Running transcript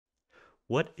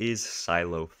What is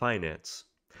silo finance?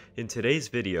 In today's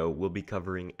video, we'll be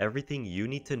covering everything you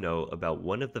need to know about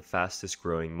one of the fastest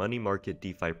growing money market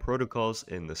DeFi protocols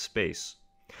in the space.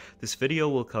 This video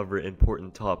will cover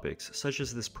important topics such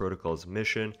as this protocol's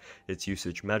mission, its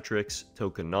usage metrics,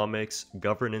 tokenomics,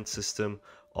 governance system,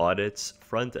 audits,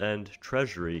 front end,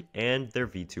 treasury, and their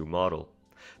V2 model.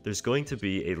 There's going to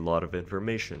be a lot of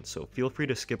information, so feel free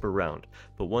to skip around,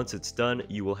 but once it's done,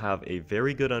 you will have a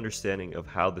very good understanding of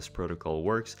how this protocol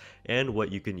works and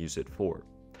what you can use it for.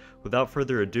 Without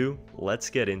further ado,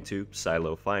 let's get into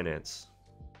Silo Finance.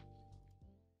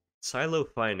 Silo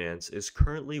Finance is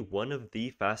currently one of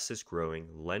the fastest growing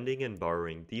lending and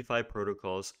borrowing DeFi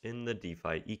protocols in the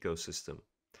DeFi ecosystem.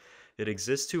 It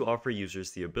exists to offer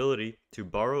users the ability to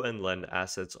borrow and lend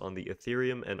assets on the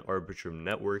Ethereum and Arbitrum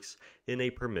networks in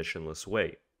a permissionless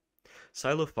way.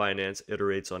 Silo Finance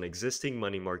iterates on existing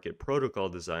money market protocol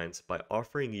designs by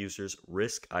offering users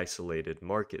risk-isolated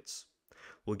markets.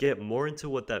 We'll get more into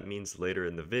what that means later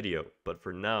in the video, but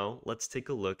for now, let's take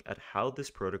a look at how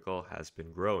this protocol has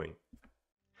been growing.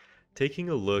 Taking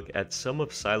a look at some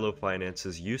of Silo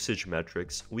Finance's usage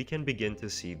metrics, we can begin to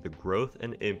see the growth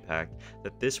and impact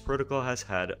that this protocol has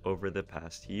had over the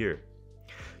past year.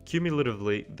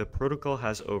 Cumulatively, the protocol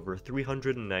has over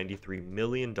 $393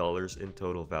 million in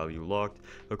total value locked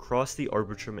across the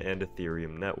Arbitrum and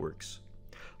Ethereum networks.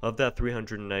 Of that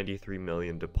 $393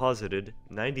 million deposited,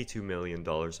 $92 million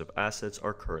of assets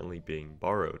are currently being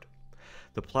borrowed.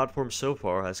 The platform so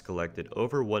far has collected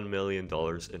over $1 million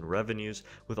in revenues,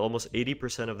 with almost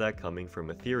 80% of that coming from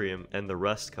Ethereum and the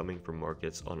rest coming from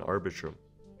markets on Arbitrum.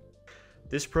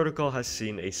 This protocol has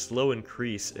seen a slow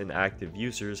increase in active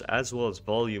users as well as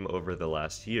volume over the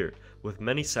last year, with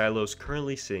many silos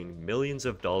currently seeing millions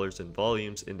of dollars in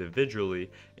volumes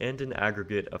individually and an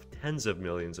aggregate of tens of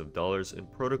millions of dollars in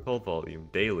protocol volume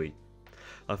daily.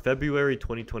 A February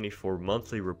 2024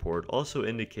 monthly report also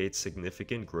indicates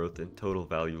significant growth in total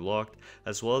value locked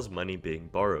as well as money being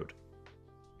borrowed.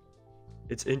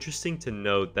 It's interesting to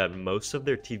note that most of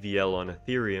their TVL on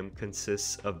Ethereum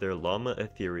consists of their Llama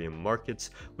Ethereum markets,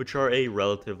 which are a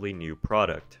relatively new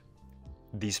product.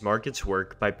 These markets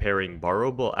work by pairing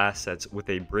borrowable assets with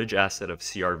a bridge asset of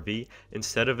CRV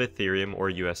instead of Ethereum or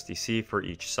USDC for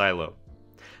each silo.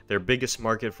 Their biggest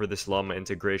market for this Llama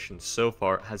integration so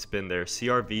far has been their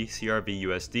CRV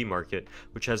USD market,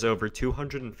 which has over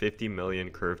 250 million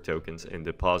Curve tokens in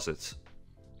deposits.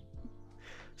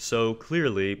 So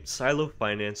clearly, Silo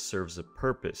Finance serves a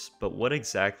purpose, but what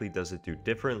exactly does it do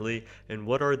differently, and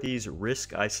what are these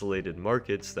risk-isolated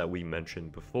markets that we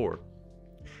mentioned before?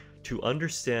 To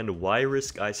understand why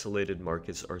risk-isolated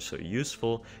markets are so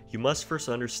useful, you must first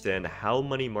understand how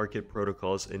money market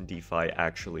protocols in DeFi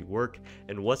actually work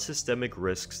and what systemic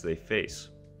risks they face.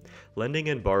 Lending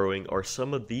and borrowing are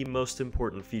some of the most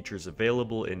important features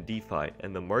available in DeFi,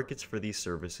 and the markets for these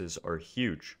services are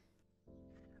huge.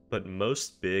 But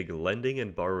most big lending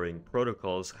and borrowing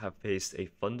protocols have faced a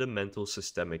fundamental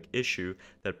systemic issue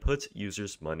that puts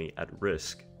users' money at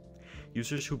risk.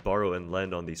 Users who borrow and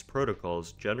lend on these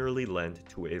protocols generally lend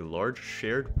to a large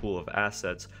shared pool of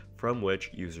assets from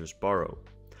which users borrow.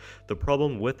 The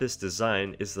problem with this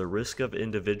design is the risk of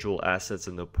individual assets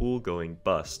in the pool going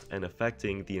bust and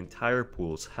affecting the entire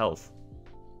pool's health.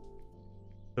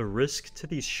 The risk to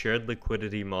these shared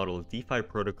liquidity model DeFi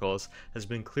protocols has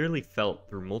been clearly felt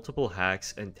through multiple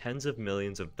hacks and tens of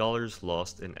millions of dollars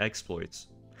lost in exploits.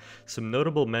 Some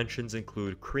notable mentions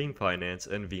include Cream Finance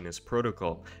and Venus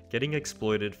Protocol, getting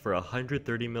exploited for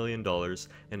 $130 million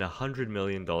and $100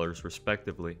 million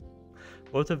respectively.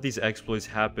 Both of these exploits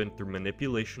happened through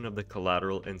manipulation of the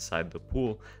collateral inside the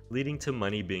pool, leading to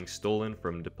money being stolen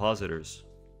from depositors.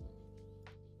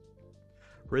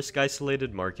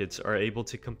 Risk-isolated markets are able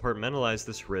to compartmentalize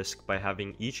this risk by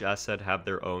having each asset have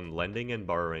their own lending and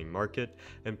borrowing market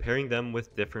and pairing them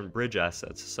with different bridge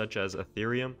assets such as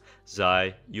Ethereum,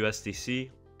 XAI,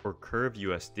 USDC, or Curve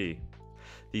USD.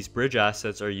 These bridge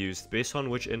assets are used based on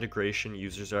which integration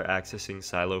users are accessing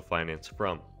Silo Finance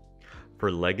from.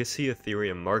 For legacy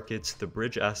Ethereum markets, the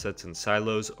bridge assets in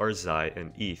silos are XAI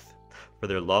and ETH. For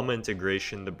their Llama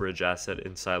integration, the bridge asset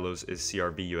in silos is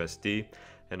CRV USD,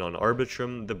 and on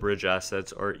Arbitrum, the bridge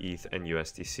assets are ETH and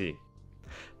USDC.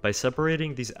 By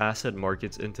separating these asset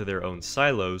markets into their own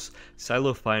silos,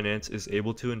 Silo Finance is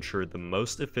able to ensure the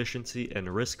most efficiency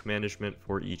and risk management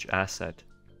for each asset.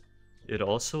 It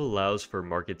also allows for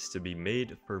markets to be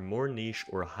made for more niche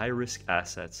or high-risk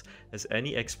assets, as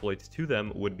any exploit to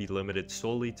them would be limited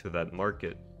solely to that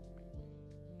market.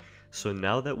 So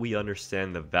now that we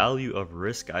understand the value of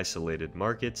risk-isolated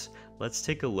markets, let's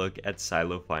take a look at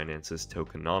Silo Finance's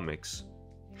tokenomics.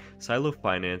 Silo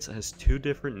Finance has two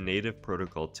different native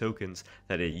protocol tokens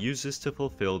that it uses to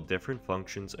fulfill different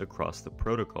functions across the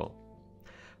protocol.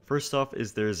 First off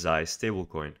is their Xi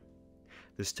stablecoin.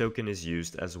 This token is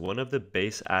used as one of the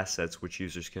base assets which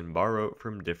users can borrow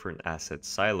from different asset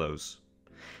silos.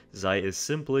 Xi is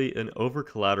simply an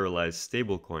over-collateralized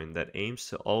stablecoin that aims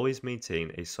to always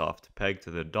maintain a soft peg to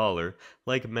the dollar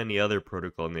like many other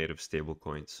protocol native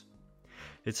stablecoins.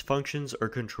 Its functions are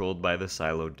controlled by the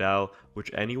Silo DAO, which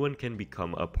anyone can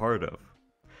become a part of.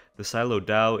 The Silo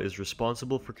DAO is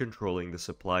responsible for controlling the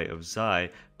supply of Xi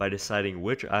by deciding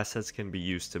which assets can be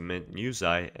used to mint new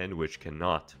Xi and which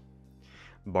cannot.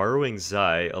 Borrowing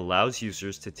Xi allows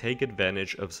users to take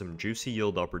advantage of some juicy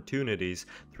yield opportunities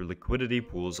through liquidity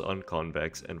pools on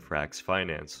Convex and Frax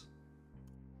Finance.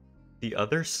 The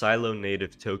other Silo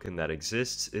native token that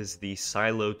exists is the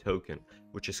Silo token,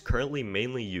 which is currently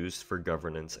mainly used for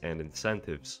governance and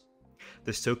incentives.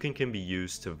 This token can be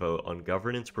used to vote on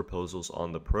governance proposals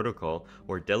on the protocol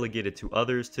or delegate it to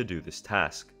others to do this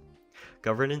task.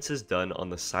 Governance is done on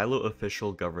the Silo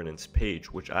official governance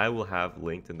page, which I will have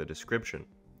linked in the description.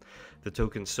 The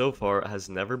token so far has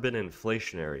never been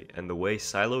inflationary, and the way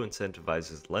Silo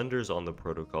incentivizes lenders on the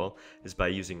protocol is by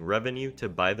using revenue to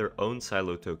buy their own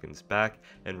Silo tokens back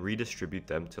and redistribute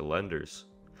them to lenders.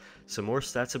 Some more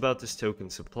stats about this token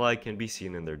supply can be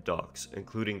seen in their docs,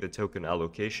 including the token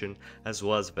allocation as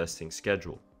well as vesting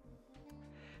schedule.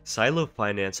 Silo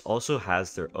Finance also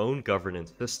has their own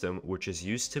governance system which is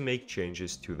used to make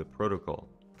changes to the protocol.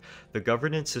 The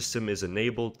governance system is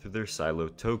enabled through their Silo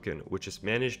token, which is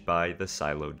managed by the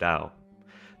Silo DAO.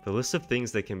 The list of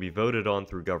things that can be voted on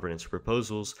through governance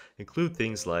proposals include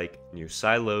things like new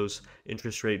silos,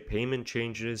 interest rate payment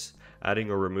changes, adding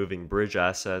or removing bridge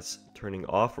assets, turning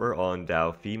off or on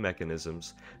DAO fee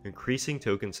mechanisms, increasing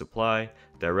token supply,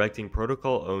 directing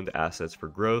protocol-owned assets for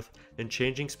growth, and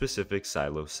changing specific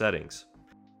silo settings.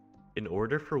 In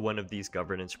order for one of these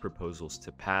governance proposals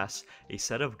to pass, a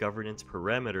set of governance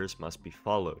parameters must be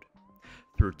followed.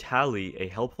 Through Tally, a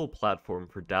helpful platform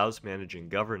for DAOs managing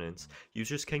governance,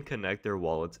 users can connect their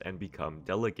wallets and become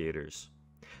delegators.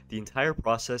 The entire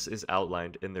process is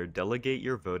outlined in their Delegate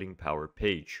Your Voting Power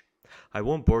page. I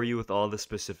won't bore you with all the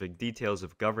specific details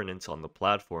of governance on the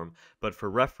platform, but for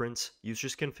reference,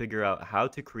 users can figure out how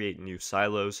to create new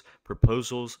silos,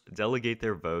 proposals, delegate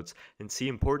their votes, and see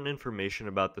important information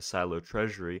about the silo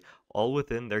treasury, all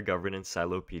within their Governance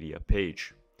Silopedia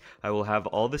page. I will have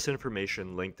all this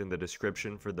information linked in the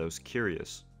description for those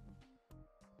curious.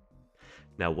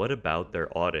 Now what about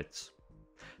their audits?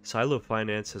 Silo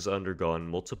Finance has undergone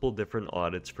multiple different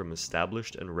audits from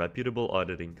established and reputable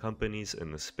auditing companies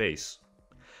in the space.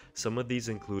 Some of these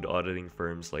include auditing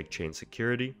firms like Chain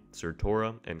Security,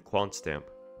 Certora, and QuantStamp.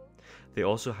 They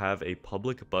also have a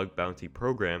public bug bounty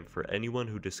program for anyone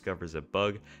who discovers a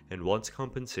bug and wants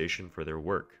compensation for their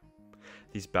work.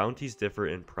 These bounties differ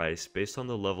in price based on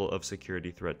the level of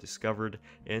security threat discovered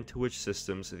and to which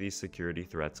systems these security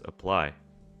threats apply.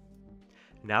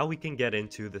 Now we can get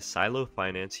into the Silo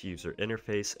Finance user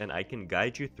interface and I can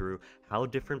guide you through how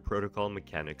different protocol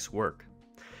mechanics work.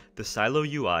 The Silo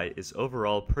UI is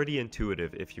overall pretty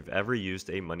intuitive if you've ever used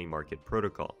a money market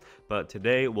protocol, but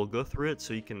today we'll go through it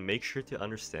so you can make sure to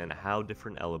understand how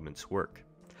different elements work.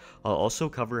 I'll also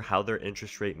cover how their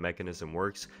interest rate mechanism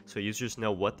works so users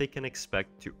know what they can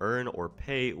expect to earn or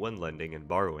pay when lending and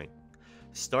borrowing.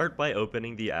 Start by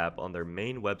opening the app on their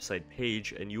main website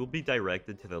page and you will be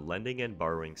directed to the lending and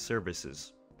borrowing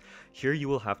services. Here you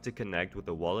will have to connect with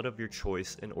a wallet of your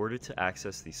choice in order to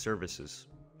access these services.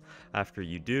 After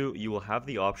you do, you will have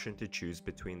the option to choose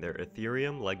between their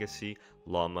Ethereum, Legacy,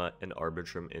 Llama, and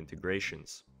Arbitrum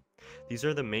integrations. These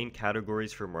are the main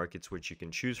categories for markets which you can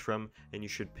choose from, and you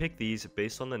should pick these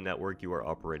based on the network you are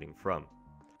operating from.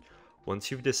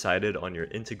 Once you've decided on your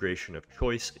integration of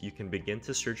choice, you can begin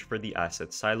to search for the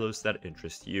asset silos that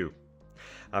interest you.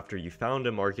 After you found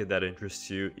a market that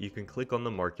interests you, you can click on the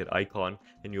market icon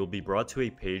and you'll be brought to a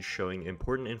page showing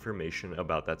important information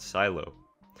about that silo.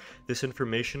 This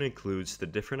information includes the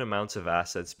different amounts of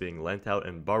assets being lent out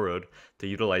and borrowed, the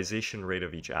utilization rate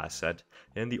of each asset,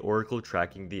 and the oracle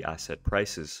tracking the asset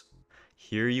prices.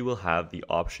 Here you will have the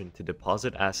option to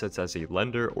deposit assets as a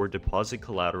lender or deposit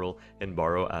collateral and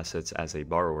borrow assets as a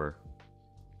borrower.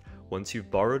 Once you've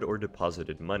borrowed or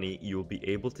deposited money, you will be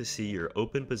able to see your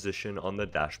open position on the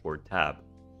dashboard tab.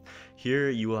 Here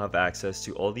you will have access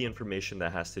to all the information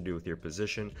that has to do with your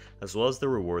position, as well as the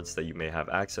rewards that you may have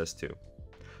access to.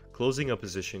 Closing a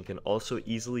position can also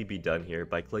easily be done here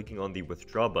by clicking on the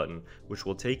withdraw button, which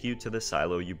will take you to the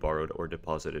silo you borrowed or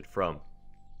deposited from.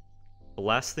 The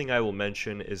last thing I will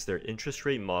mention is their interest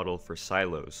rate model for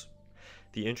silos.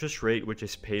 The interest rate which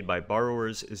is paid by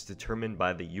borrowers is determined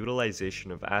by the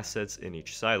utilization of assets in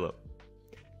each silo.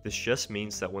 This just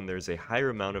means that when there's a higher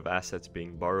amount of assets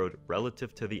being borrowed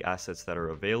relative to the assets that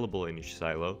are available in each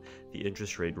silo, the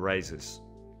interest rate rises.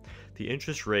 The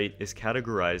interest rate is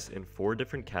categorized in 4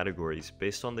 different categories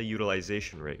based on the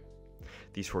utilization rate.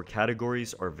 These 4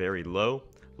 categories are very low,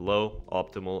 low,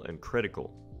 optimal, and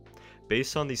critical.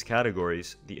 Based on these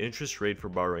categories, the interest rate for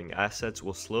borrowing assets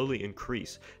will slowly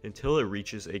increase until it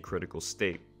reaches a critical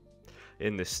state.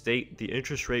 In this state, the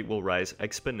interest rate will rise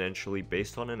exponentially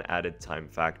based on an added time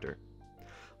factor.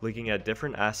 Looking at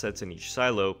different assets in each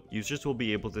silo, users will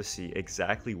be able to see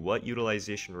exactly what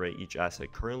utilization rate each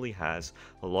asset currently has,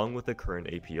 along with the current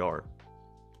APR.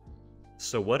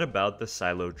 So what about the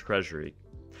silo treasury?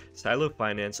 Silo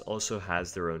Finance also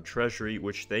has their own treasury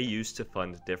which they use to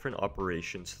fund different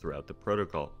operations throughout the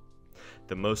protocol.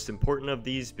 The most important of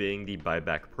these being the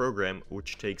buyback program,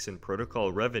 which takes in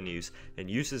protocol revenues and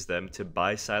uses them to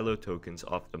buy silo tokens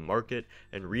off the market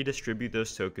and redistribute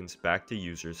those tokens back to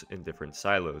users in different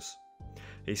silos.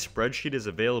 A spreadsheet is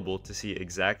available to see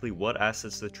exactly what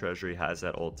assets the treasury has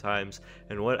at all times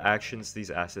and what actions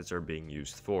these assets are being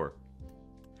used for.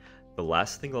 The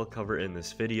last thing I'll cover in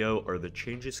this video are the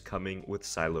changes coming with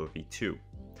Silo v2.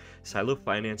 Silo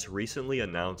Finance recently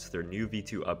announced their new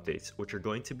v2 updates, which are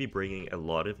going to be bringing a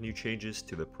lot of new changes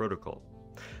to the protocol.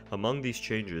 Among these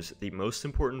changes, the most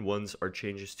important ones are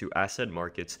changes to asset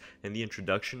markets and the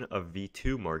introduction of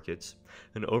v2 markets,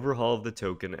 an overhaul of the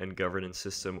token and governance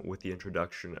system with the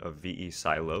introduction of VE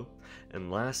Silo, and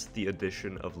last, the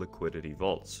addition of liquidity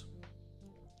vaults.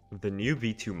 The new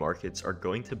v2 markets are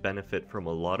going to benefit from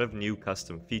a lot of new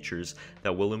custom features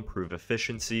that will improve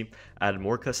efficiency, add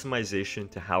more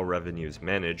customization to how revenue is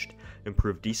managed,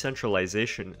 improve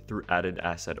decentralization through added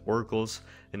asset oracles,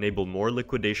 enable more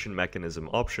liquidation mechanism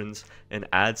options, and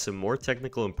add some more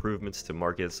technical improvements to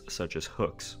markets such as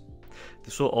hooks.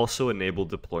 This will also enable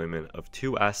deployment of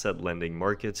 2 asset lending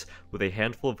markets with a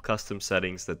handful of custom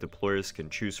settings that deployers can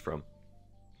choose from.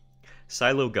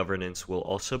 Silo governance will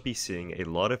also be seeing a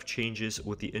lot of changes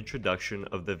with the introduction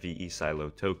of the VE Silo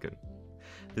token.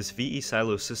 This VE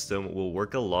Silo system will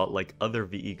work a lot like other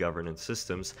VE governance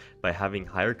systems by having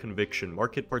higher conviction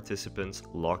market participants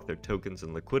lock their tokens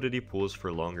in liquidity pools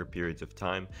for longer periods of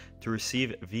time to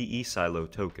receive VE Silo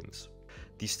tokens.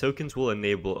 These tokens will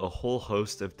enable a whole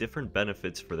host of different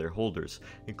benefits for their holders,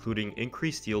 including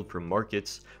increased yield from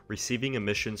markets, receiving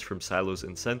emissions from Silo's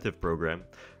incentive program,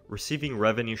 receiving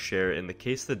revenue share in the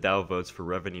case the DAO votes for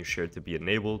revenue share to be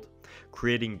enabled,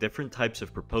 creating different types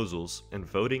of proposals, and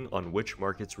voting on which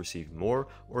markets receive more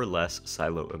or less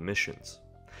Silo emissions.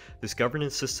 This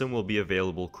governance system will be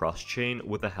available cross-chain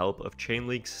with the help of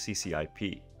Chainlink's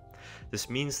CCIP. This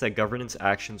means that governance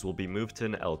actions will be moved to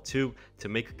an L2 to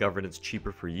make governance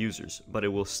cheaper for users, but it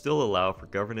will still allow for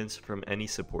governance from any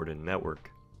supported network.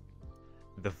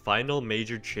 The final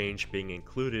major change being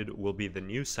included will be the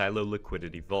new Silo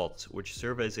liquidity vaults, which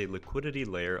serve as a liquidity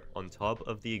layer on top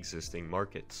of the existing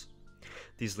markets.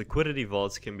 These liquidity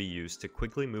vaults can be used to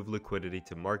quickly move liquidity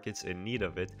to markets in need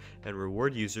of it and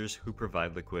reward users who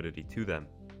provide liquidity to them.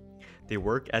 They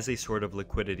work as a sort of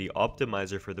liquidity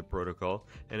optimizer for the protocol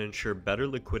and ensure better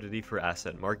liquidity for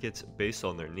asset markets based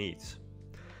on their needs.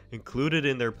 Included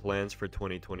in their plans for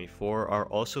 2024 are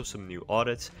also some new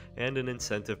audits and an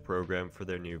incentive program for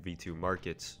their new v2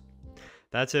 markets.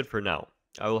 That's it for now.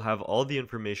 I will have all the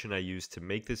information I used to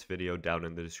make this video down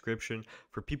in the description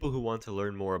for people who want to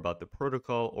learn more about the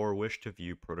protocol or wish to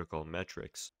view protocol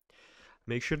metrics.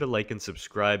 Make sure to like and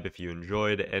subscribe if you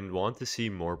enjoyed and want to see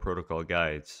more protocol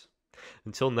guides.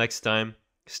 Until next time,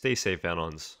 stay safe,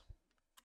 Anons.